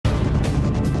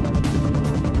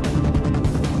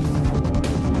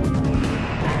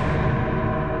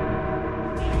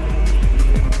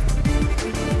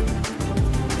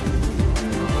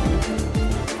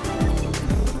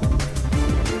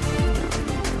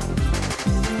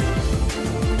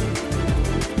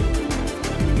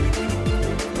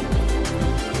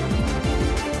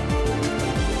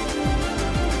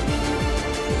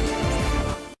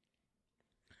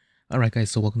Alright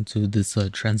guys, so welcome to this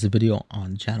transit video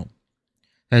on the channel.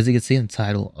 As you can see in the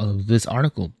title of this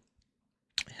article,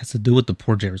 it has to do with the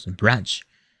Port Jefferson branch,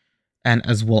 and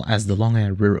as well as the Long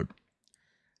Island Railroad.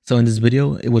 So in this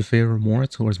video, it would favor more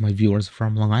towards my viewers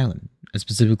from Long Island,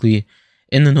 specifically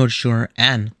in the North Shore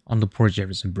and on the Port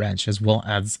Jefferson branch, as well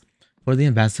as for the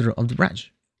ambassador of the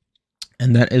branch,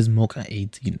 and that is Mocha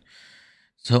 18.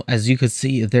 So as you can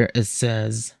see there, it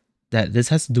says that this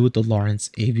has to do with the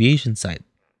Lawrence Aviation site,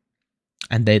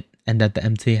 and that the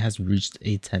MTA has reached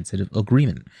a tentative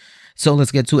agreement. So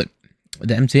let's get to it.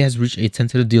 The MTA has reached a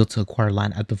tentative deal to acquire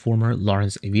land at the former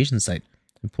Lawrence Aviation site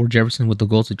in Port Jefferson with the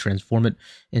goal to transform it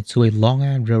into a Long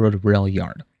Island Railroad rail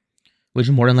yard, which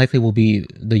more than likely will be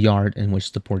the yard in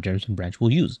which the Port Jefferson branch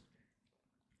will use.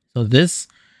 So this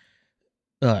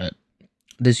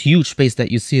huge space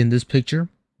that you see in this picture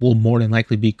will more than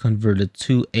likely be converted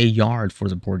to a yard for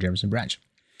the Port Jefferson branch.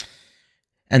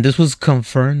 And this was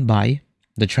confirmed by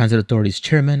the Transit Authority's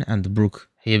chairman and the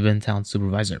Brookhaven town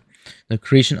supervisor. The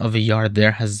creation of a yard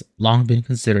there has long been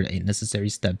considered a necessary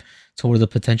step toward the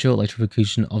potential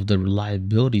electrification of the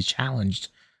reliability challenged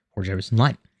Port Jefferson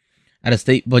line. At a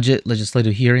state budget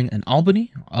legislative hearing in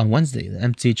Albany on Wednesday, the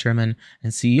MTA chairman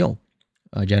and CEO,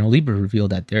 General Lieber,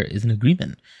 revealed that there is an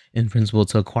agreement in principle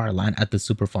to acquire land at the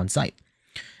Superfund site,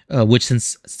 which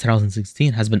since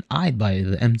 2016 has been eyed by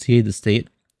the MTA, the state,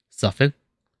 Suffolk,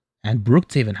 and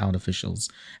Brookhaven town officials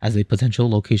as a potential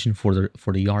location for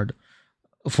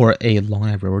a Long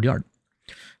Island Railroad yard.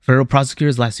 Federal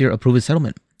prosecutors last year approved a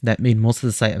settlement that made most of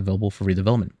the site available for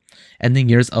redevelopment, ending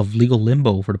years of legal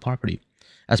limbo for the property.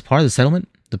 As part of the settlement,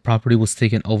 the property was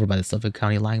taken over by the Suffolk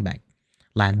County Land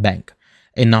Bank,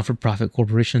 a not-for-profit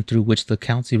corporation through which the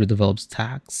county redevelops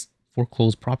tax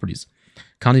foreclosed properties.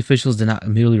 County officials did not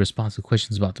immediately respond to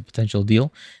questions about the potential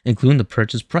deal, including the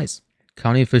purchase price.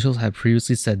 County officials had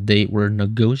previously said they were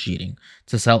negotiating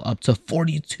to sell up to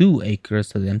 42 acres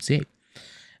to the MTA.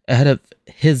 Ahead of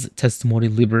his testimony,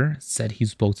 Lieber said he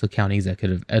spoke to County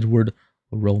Executive Edward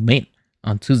Romaine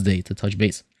on Tuesday to touch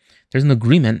base. There's an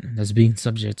agreement that's being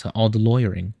subject to all the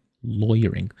lawyering.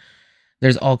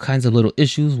 There's all kinds of little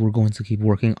issues. We're going to keep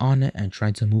working on it and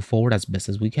trying to move forward as best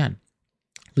as we can,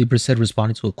 Lieber said,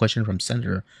 responding to a question from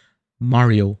Senator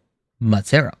Mario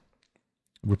Matera,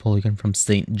 Republican from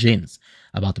St. James,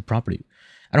 about the property.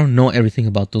 I don't know everything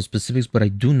about those specifics, but I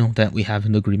do know that we have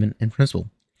an agreement in principle.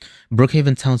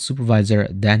 Brookhaven Town Supervisor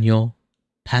Daniel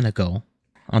Panico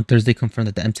on Thursday confirmed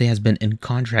that the MTA has been in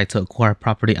contract to acquire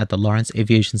property at the Lawrence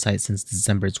Aviation site since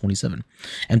December 27.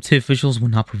 MTA officials will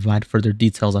not provide further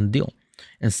details on the deal,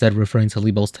 instead referring to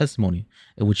Lieber's testimony,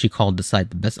 in which he called the site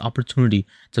the best opportunity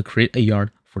to create a yard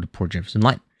for the Port Jefferson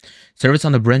line. Service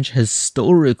on the branch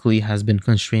historically has been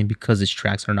constrained because its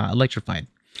tracks are not electrified.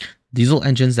 Diesel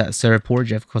engines that serve Port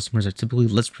Jeff customers are typically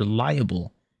less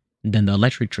reliable than the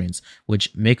electric trains,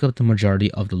 which make up the majority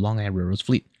of the Long Island Railroad's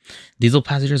fleet. Diesel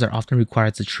passengers are often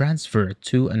required to transfer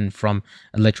to and from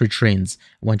electric trains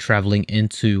when traveling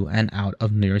into and out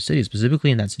of New York City.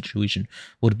 Specifically in that situation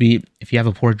would be if you have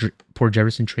a Port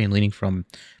Jefferson train leading from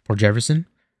Port Jefferson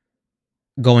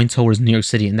going towards New York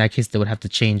City. In that case, they would have to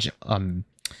change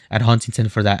at Huntington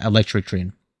for that electric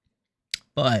train.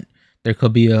 But there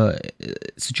could be a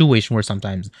situation where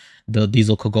sometimes the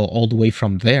diesel could go all the way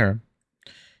from there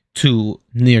to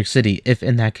New York City, if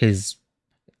in that case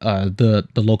the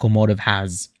locomotive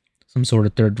has some sort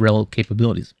of third rail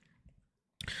capabilities.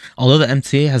 Although the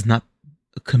MTA has not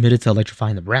committed to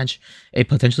electrifying the branch, a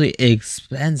potentially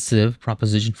expensive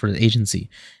proposition for the agency,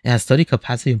 it has studied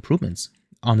capacity improvements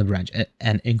on the branch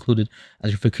and included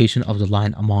electrification of the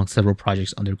line among several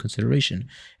projects under consideration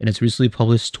in its recently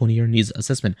published 20-year needs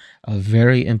assessment, a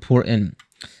very important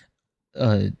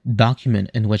document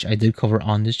in which I did cover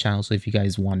on this channel. So if you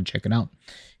guys want to check it out,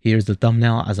 here's the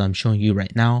thumbnail as I'm showing you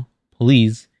right now.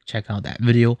 Please check out that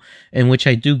video in which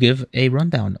I do give a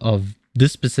rundown of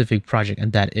this specific project,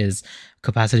 and that is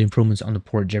capacity improvements on the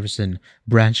Port Jefferson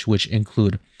branch, which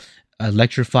include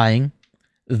electrifying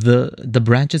the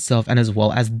branch itself and as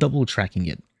well as double tracking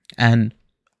it. And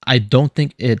I don't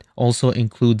think it also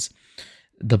includes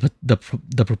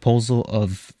the proposal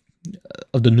of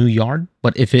the new yard,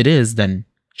 but if it is, then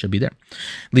it should be there.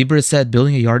 Lieber said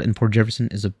building a yard in Port Jefferson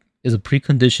is a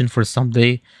precondition for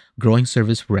someday growing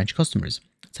service for ranch customers.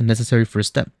 It's a necessary first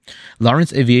step.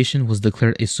 Lawrence Aviation was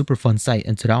declared a Superfund site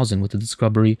in 2000 with the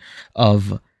discovery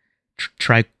of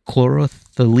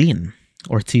trichloroethylene,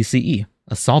 or TCE,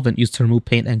 a solvent used to remove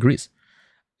paint and grease.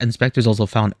 Inspectors also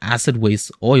found acid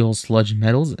waste, oil, sludge,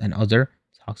 metals, and other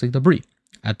toxic debris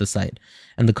at the site,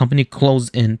 and the company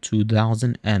closed in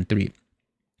 2003.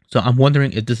 So I'm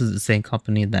wondering if this is the same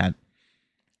company that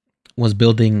was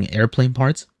building airplane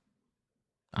parts.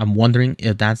 I'm wondering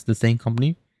if that's the same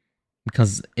company,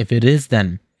 because if it is,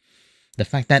 then the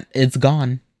fact that it's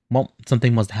gone, well,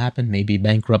 something must happen. Maybe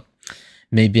bankrupt.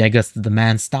 Maybe I guess the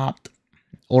man stopped,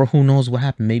 or who knows what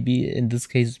happened. Maybe in this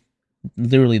case,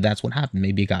 literally that's what happened.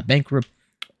 Maybe it got bankrupt,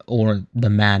 or the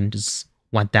man just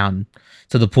went down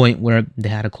to the point where they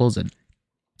had to close it.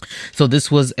 So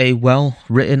this was a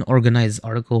well-written, organized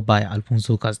article by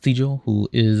Alfonso Castillo, who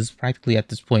is practically at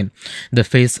this point the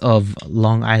face of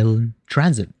Long Island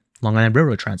Transit, Long Island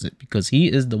Railroad Transit, because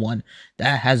he is the one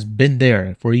that has been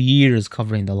there for years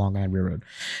covering the Long Island Railroad.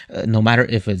 No matter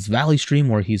if it's Valley Stream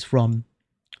where he's from,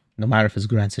 no matter if it's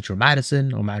Grand Central Madison,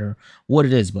 no matter what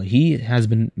it is, but he has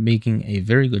been making a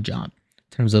very good job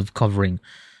in terms of covering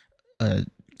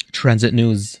transit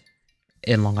news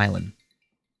in Long Island.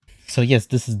 So yes,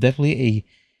 this is definitely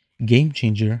a game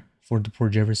changer for the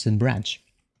Port Jefferson branch,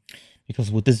 because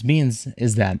what this means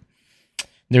is that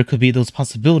there could be those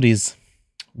possibilities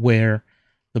where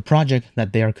the project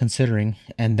that they are considering,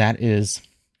 and that is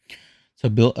to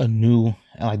build a new,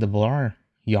 like the Villar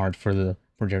yard for the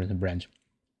Port Jefferson branch.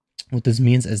 What this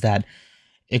means is that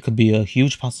it could be a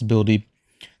huge possibility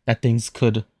that things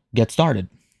could get started,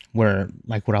 where,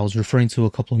 like what I was referring to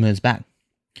a couple of minutes back,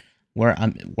 where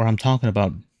I'm talking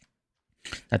about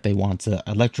that they want to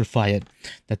electrify it,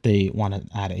 that they want to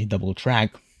add a double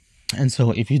track. And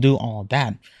so if you do all of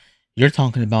that, you're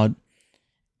talking about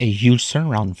a huge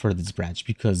turnaround for this branch,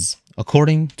 because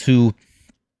according to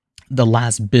the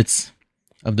last bits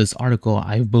of this article,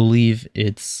 I believe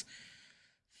it's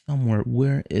somewhere,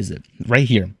 where is it? Right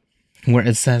here, where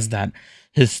it says that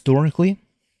historically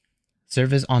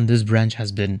service on this branch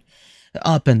has been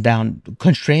up and down.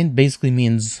 Constrained basically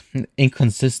means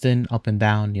inconsistent, up and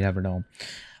down, you never know.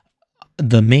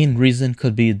 The main reason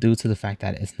could be due to the fact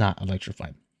that it's not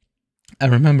electrified.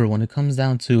 And remember, when it comes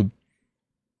down to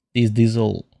these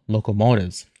diesel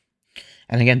locomotives,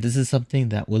 and again, this is something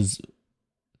that was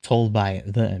told by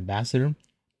the ambassador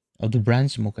of the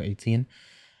branch, Mocha 18,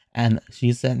 and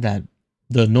she said that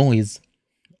the noise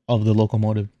of the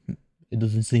locomotive, it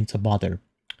doesn't seem to bother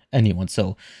anyone.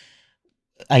 So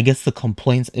I guess the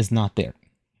complaints is not there,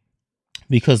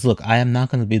 because look, I am not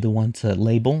going to be the one to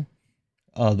label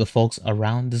the folks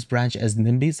around this branch as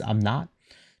NIMBYs. I'm not,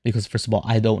 because first of all,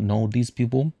 I don't know these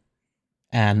people,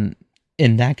 and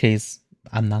in that case,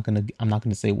 I'm not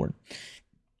gonna say a word.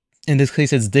 In this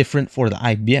case, it's different for the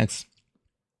IBX,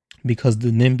 because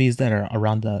the NIMBYs that are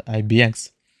around the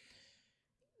IBX,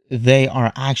 they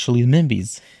are actually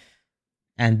NIMBYs,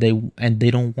 and they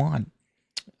don't want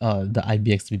the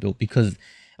IBX to be built, because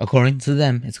according to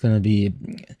them, it's going to be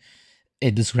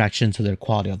a distraction to their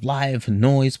quality of life,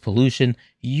 noise, pollution,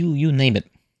 you name it.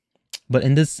 But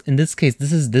in this case,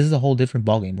 this is a whole different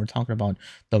ballgame. We're talking about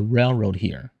the railroad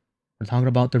here. We're talking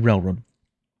about the railroad,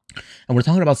 and we're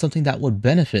talking about something that would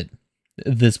benefit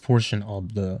this portion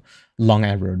of the Long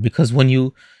Island Road, because when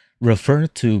you refer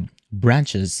to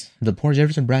branches, the Port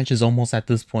Jefferson branch is almost at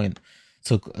this point,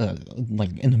 so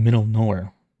like in the middle of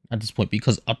nowhere at this point,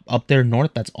 because up there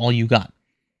north, that's all you got.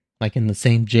 Like in the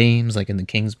St. James, like in the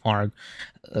Kings Park,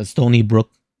 Stony Brook,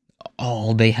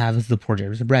 all they have is the Port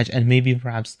Jefferson branch, and maybe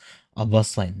perhaps a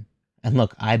bus lane. And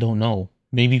look, I don't know.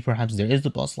 Maybe perhaps there is a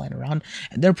bus line around,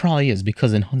 and there probably is,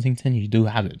 because in Huntington you do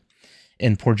have it.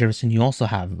 In Port Jefferson, you also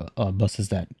have buses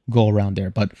that go around there.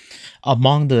 But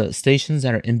among the stations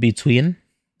that are in between,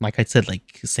 like I said,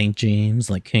 like St. James,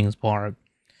 like Kings Park,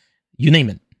 you name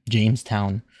it,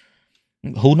 Jamestown,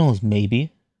 who knows,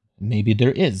 maybe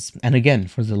there is. And again,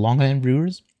 for the Long Island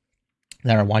viewers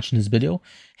that are watching this video,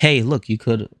 hey, look, you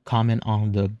could comment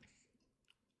on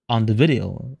the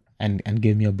video and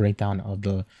give me a breakdown of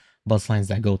the bus lines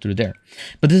that go through there.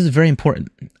 But this is very important.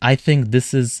 I think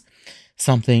this is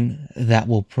something that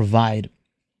will provide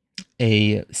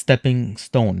a stepping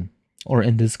stone, or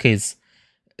in this case,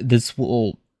 this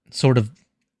will sort of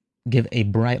give a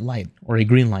bright light, or a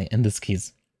green light in this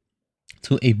case,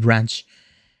 to a branch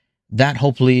that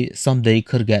hopefully someday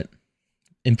could get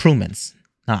improvements.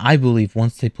 Now, I believe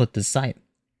once they put this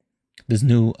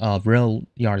new rail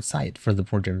yard site for the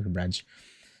Port Jefferson branch,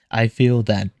 I feel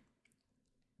that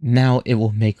now it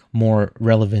will make more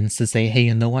relevance to say, hey,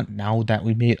 you know what? Now that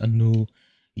we made a new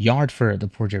yard for the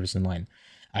Port Jefferson line,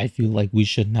 I feel like we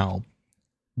should now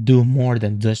do more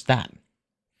than just that.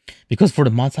 Because for the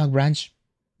Montauk branch,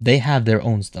 they have their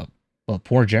own stuff, but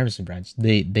Port Jefferson branch,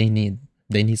 they need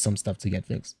some stuff to get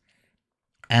fixed.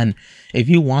 And if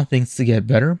you want things to get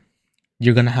better,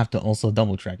 you're gonna have to also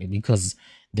double track it, because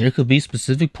there could be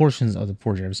specific portions of the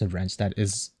Port Jefferson branch that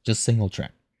is just single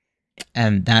track.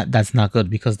 and that's not good,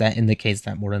 because that indicates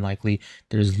that more than likely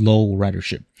there's low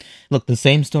ridership. Look, the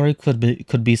same story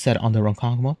could be said on the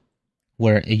Ronkonkoma,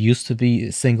 where it used to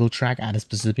be single track at a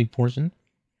specific portion,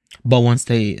 but once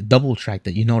they double tracked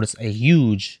it, you notice a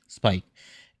huge spike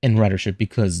in ridership,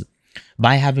 because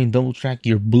by having double track,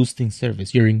 you're boosting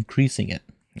service, you're increasing it,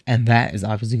 and that is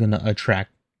obviously going to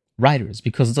attract riders.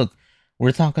 Because look,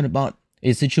 we're talking about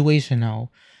a situation now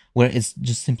where it's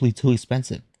just simply too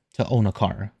expensive to own a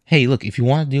car. Hey, look, if you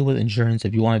want to deal with insurance,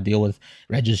 if you want to deal with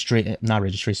not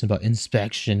registration, but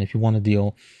inspection, if you want to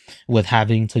deal with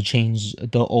having to change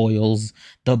the oils,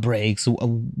 the brakes,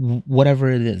 whatever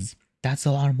it is, that's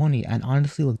a lot of money. And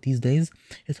honestly, look, these days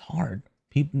it's hard.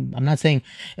 People, I'm not saying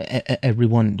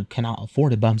everyone cannot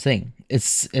afford it, but I'm saying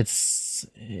it's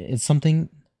something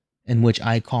in which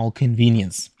I call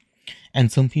convenience. And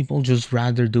some people just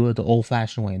rather do it the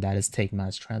old-fashioned way, and that is take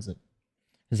mass transit.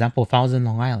 Example, if I was in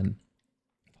Long Island,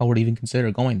 if I would even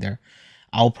consider going there,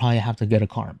 I'll probably have to get a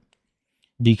car,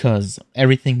 because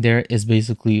everything there is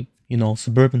basically,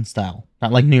 suburban style.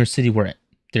 Not like New York City, where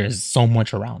there's so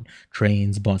much around.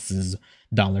 Trains, buses,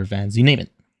 dollar vans, you name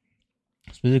it.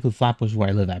 Specifically Flatbush, where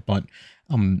I live at, but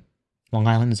Long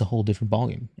Island is a whole different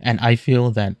ballgame. And I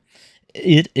feel that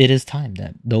it is time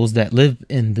that those that live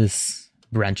in this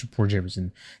branch of Port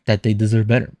Jefferson, that they deserve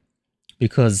better.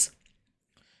 Because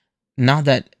now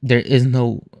that there is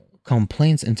no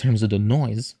complaints in terms of the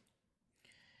noise,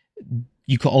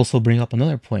 you could also bring up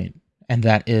another point, and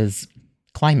that is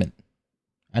climate.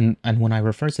 And when I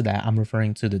refer to that, I'm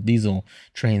referring to the diesel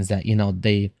trains that,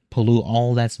 they pollute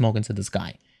all that smoke into the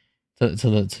sky, to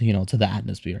the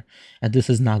atmosphere. And this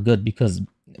is not good, because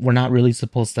we're not really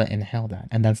supposed to inhale that,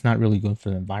 and that's not really good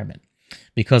for the environment,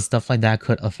 because stuff like that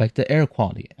could affect the air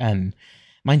quality. And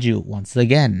mind you, once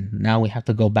again, now we have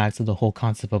to go back to the whole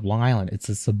concept of Long Island. It's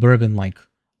a suburban like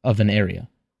of an area,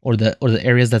 or the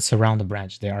areas that surround the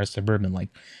branch, they are suburban like.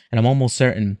 And I'm almost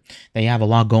certain they have a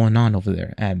lot going on over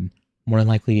there, and more than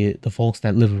likely the folks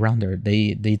that live around there,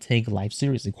 they take life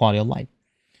seriously, quality of life.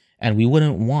 And we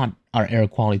wouldn't want our air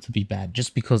quality to be bad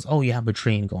just because, oh, you have a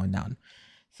train going down.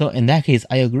 So in that case,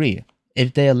 I agree.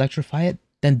 If they electrify it,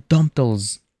 then dump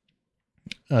those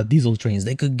diesel trains.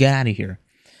 They could get out of here.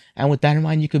 And with that in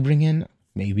mind, you could bring in,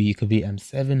 maybe it could be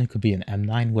M7, it could be an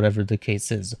M9, whatever the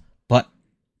case is. But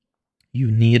you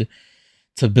need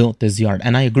to build this yard.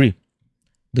 And I agree.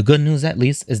 The good news, at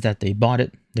least, is that they bought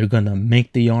it. They're going to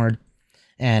make the yard.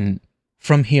 And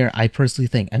from here, I personally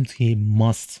think MTA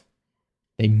must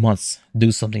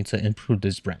do something to improve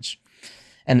this branch.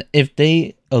 And if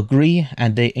they agree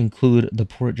and they include the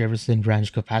Port Jefferson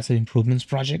Branch Capacity Improvements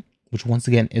Project, which once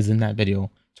again is in that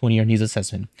video, 20-year needs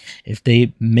assessment, if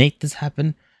they make this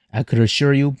happen, I could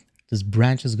assure you this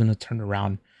branch is going to turn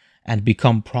around and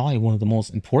become probably one of the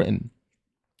most important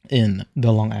in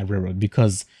the Long Island Railroad,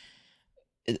 because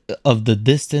of the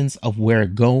distance of where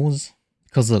it goes.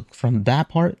 Because look, from that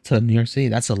part to New York City,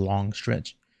 that's a long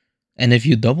stretch. And if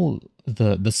you double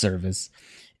the service,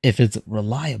 if it's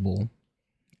reliable,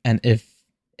 and if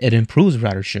it improves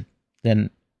ridership,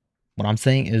 then what I'm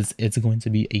saying is it's going to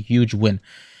be a huge win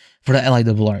for the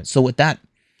LIRR. So with that,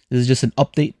 this is just an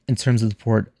update in terms of the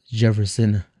Port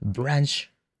Jefferson branch,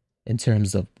 in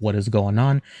terms of what is going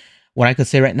on. What I could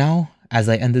say right now, as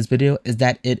I end this video, is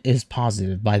that it is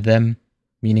positive by them,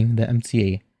 meaning the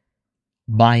MTA,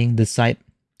 buying the site.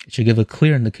 It should give a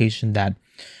clear indication that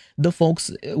the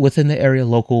folks within the area,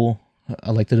 local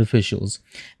elected officials,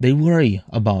 they worry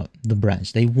about the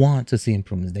branch. They want to see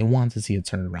improvements. They want to see a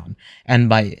turnaround. And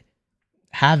by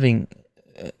having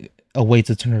a way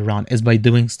to turn it around is by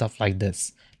doing stuff like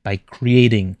this, by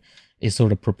creating a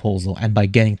sort of proposal and by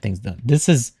getting things done. This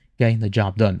is getting the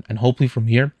job done. And hopefully from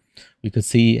here, we could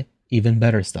see even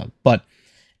better stuff. But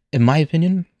in my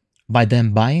opinion, by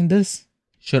them buying this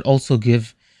should also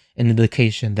give an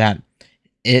indication that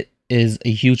it is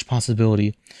a huge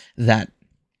possibility that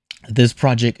this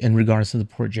project in regards to the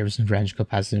Port Jefferson Branch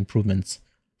capacity improvements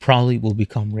probably will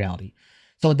become reality.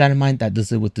 So with that in mind, that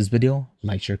does it with this video.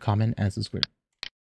 Like, share, comment, and subscribe.